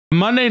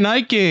Monday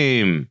night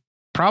game,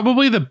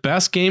 probably the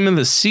best game of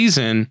the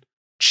season,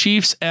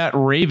 Chiefs at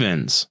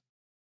Ravens.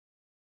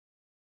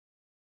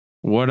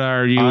 What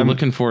are you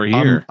looking for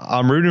here?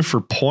 I'm rooting for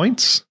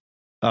points.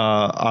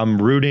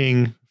 I'm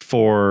rooting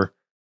for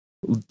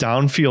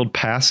downfield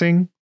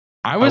passing.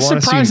 I was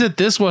surprised that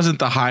this wasn't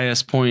the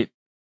highest point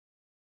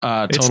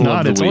total. It's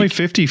not. It's week. only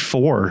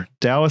 54.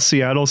 Dallas,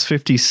 Seattle's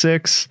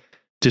 56.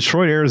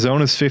 Detroit,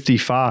 Arizona's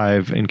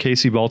 55, and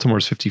KC,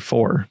 Baltimore's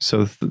 54.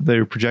 So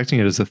they're projecting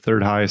it as the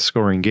third highest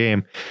scoring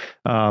game.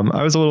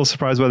 I was a little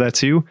surprised by that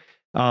too.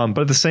 But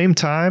at the same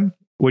time,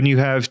 when you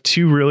have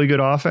two really good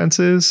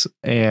offenses,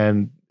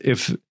 and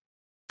if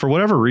for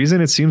whatever reason,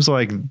 it seems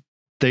like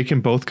they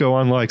can both go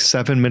on like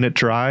 7-minute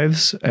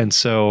drives. And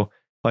so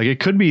like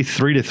it could be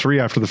 3-3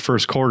 after the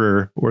first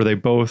quarter where they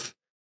both,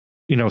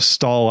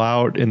 stall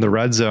out in the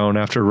red zone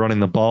after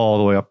running the ball all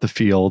the way up the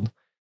field.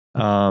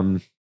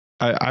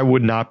 I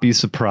would not be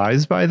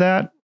surprised by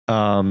that.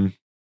 I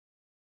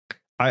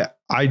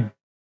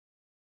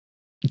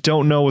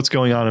don't know what's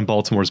going on in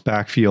Baltimore's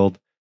backfield.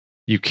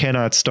 You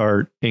cannot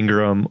start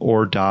Ingram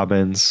or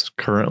Dobbins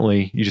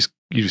currently. You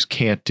just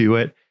can't do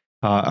it.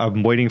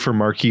 I'm waiting for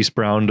Marquise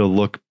Brown to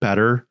look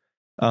better.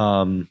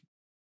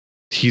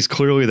 He's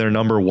clearly their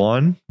number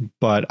one,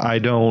 but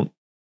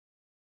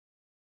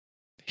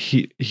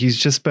he's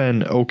just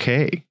been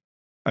okay.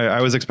 I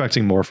was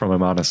expecting more from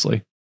him,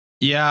 honestly.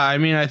 Yeah, I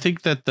mean, I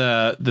think that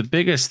the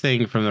biggest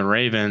thing from the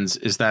Ravens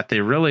is that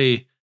they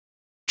really,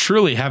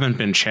 truly haven't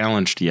been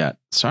challenged yet.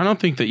 So I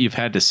don't think that you've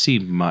had to see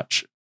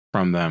much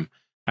from them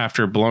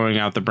after blowing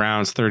out the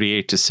Browns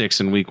 38-6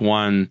 in week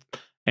 1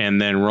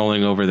 and then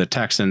rolling over the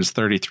Texans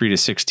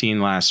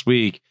 33-16 last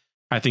week.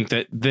 I think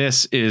that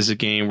this is a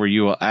game where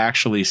you will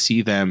actually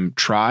see them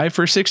try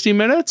for 60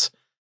 minutes.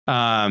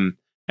 And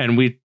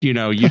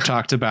you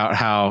talked about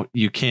how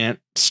you can't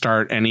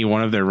start any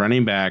one of their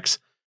running backs.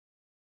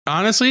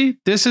 Honestly,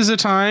 this is a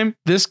time,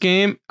 this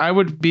game, I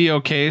would be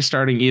okay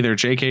starting either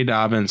J.K.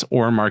 Dobbins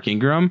or Mark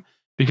Ingram,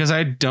 because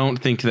I don't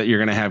think that you're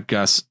going to have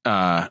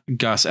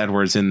Gus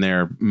Edwards in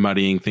there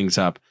muddying things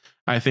up.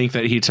 I think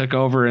that he took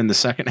over in the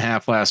second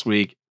half last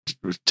week,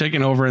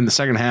 taking over in the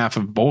second half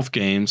of both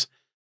games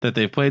that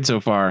they've played so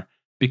far,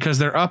 because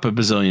they're up a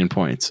bazillion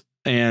points.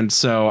 And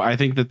so I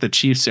think that the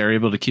Chiefs are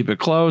able to keep it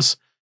close,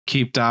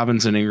 keep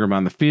Dobbins and Ingram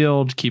on the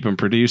field, keep them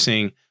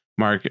producing.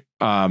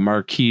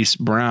 Marquise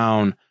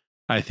Brown,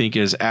 I think,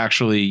 is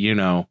actually,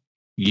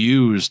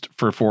 used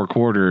for 4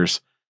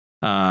 quarters.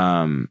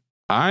 I'm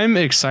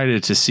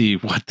excited to see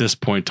what this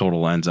point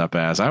total ends up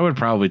as. I would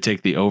probably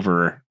take the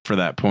over for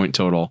that point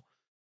total.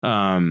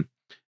 And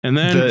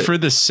then for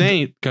the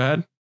Saint, go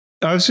ahead.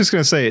 I was just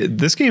going to say,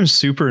 this game's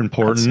super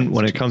important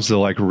when it comes to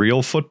like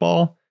real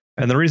football.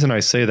 And the reason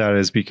I say that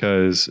is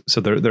because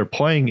they're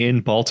playing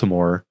in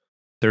Baltimore.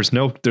 There's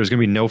going to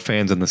be no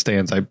fans in the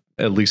stands. I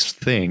at least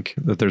think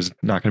that there's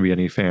not going to be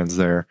any fans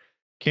there.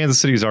 Kansas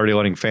City is already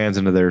letting fans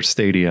into their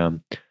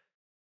stadium.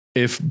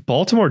 If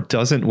Baltimore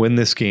doesn't win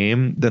this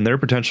game, then they're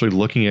potentially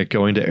looking at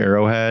going to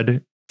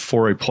Arrowhead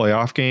for a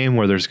playoff game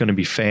where there's going to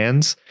be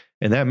fans,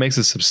 and that makes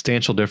a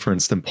substantial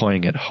difference than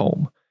playing at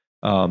home.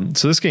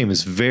 So this game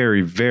is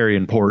very, very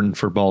important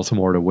for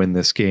Baltimore to win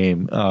this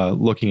game,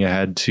 looking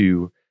ahead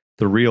to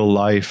the real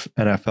life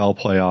NFL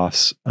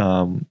playoffs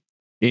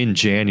in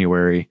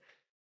January.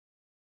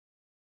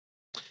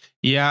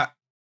 Yeah.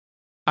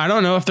 I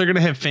don't know if they're going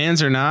to have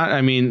fans or not.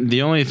 I mean,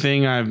 the only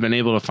thing I've been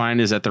able to find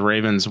is that the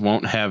Ravens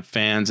won't have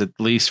fans, at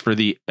least for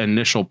the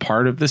initial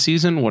part of the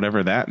season,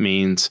 whatever that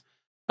means.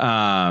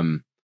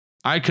 I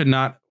could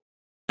not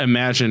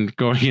imagine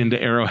going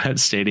into Arrowhead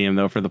Stadium,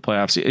 though, for the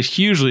playoffs. A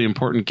hugely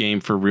important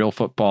game for real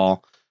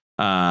football.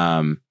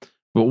 But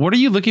what are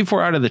you looking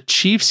for out of the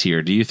Chiefs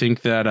here? Do you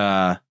think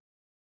that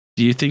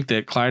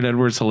Clyde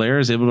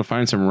Edwards-Helaire is able to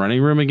find some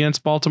running room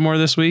against Baltimore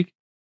this week?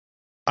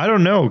 I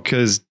don't know,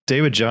 because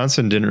David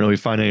Johnson didn't really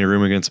find any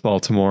room against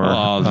Baltimore.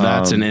 Oh,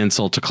 that's an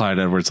insult to Clyde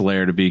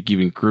Edwards-Helaire to be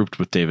even grouped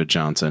with David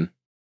Johnson.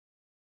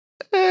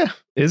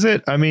 Is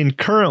it? I mean,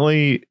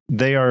 currently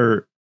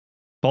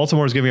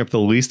Baltimore's giving up the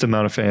least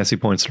amount of fantasy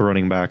points to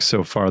running backs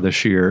so far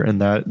this year,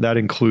 and that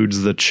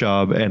includes the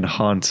Chubb and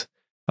Hunt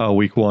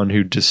week 1,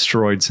 who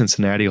destroyed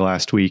Cincinnati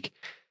last week.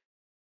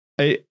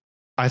 I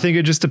think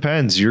it just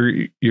depends.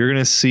 You're going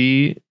to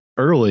see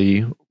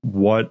early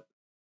what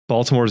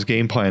Baltimore's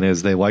game plan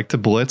is. They like to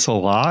blitz a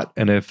lot,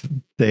 and if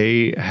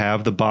they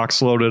have the box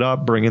loaded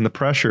up, bring in the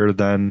pressure,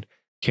 then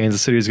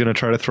Kansas City is going to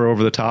try to throw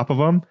over the top of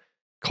them.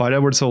 Clyde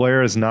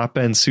Edwards-Helaire has not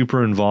been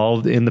super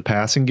involved in the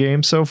passing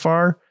game so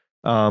far.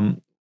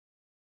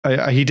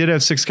 He did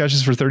have 6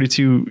 catches for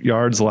 32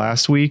 yards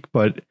last week,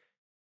 but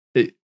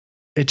it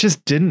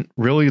just didn't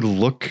really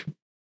look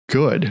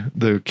good.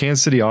 The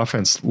Kansas City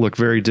offense looked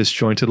very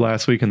disjointed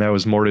last week, and that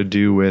was more to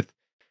do with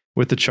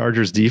the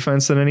Chargers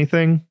defense than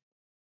anything.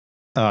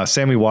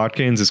 Sammy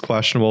Watkins is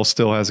questionable,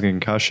 still has a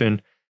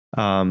concussion.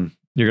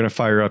 You're going to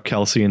fire up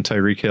Kelce and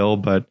Tyreek Hill,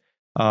 but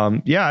I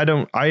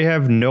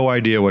have no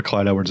idea what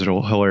Clyde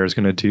Edwards-Helaire is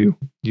going to do.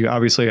 You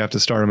obviously have to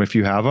start him if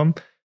you have him,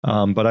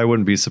 but I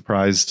wouldn't be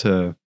surprised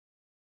to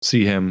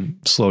see him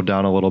slow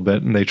down a little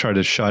bit, and they try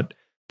to shut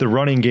the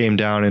running game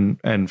down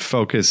and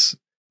focus.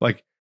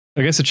 Like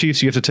against the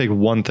Chiefs, you have to take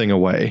one thing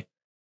away.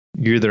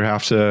 You either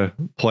have to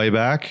play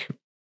back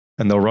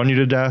and they'll run you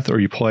to death, or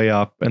you play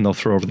up and they'll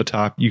throw over the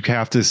top. You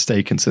have to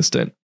stay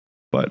consistent.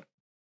 But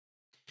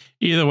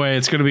either way,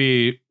 it's going to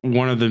be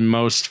one of the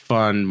most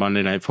fun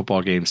Monday Night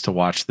Football games to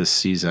watch this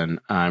season.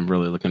 I'm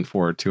really looking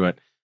forward to it.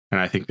 And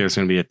I think there's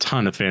going to be a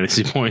ton of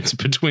fantasy points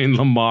between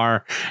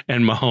Lamar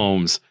and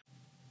Mahomes.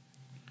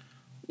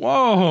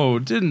 Whoa,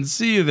 didn't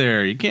see you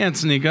there. You can't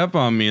sneak up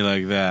on me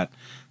like that.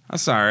 I'm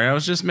sorry, I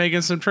was just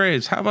making some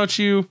trades. How about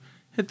you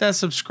hit that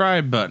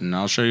subscribe button?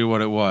 I'll show you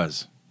what it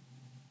was.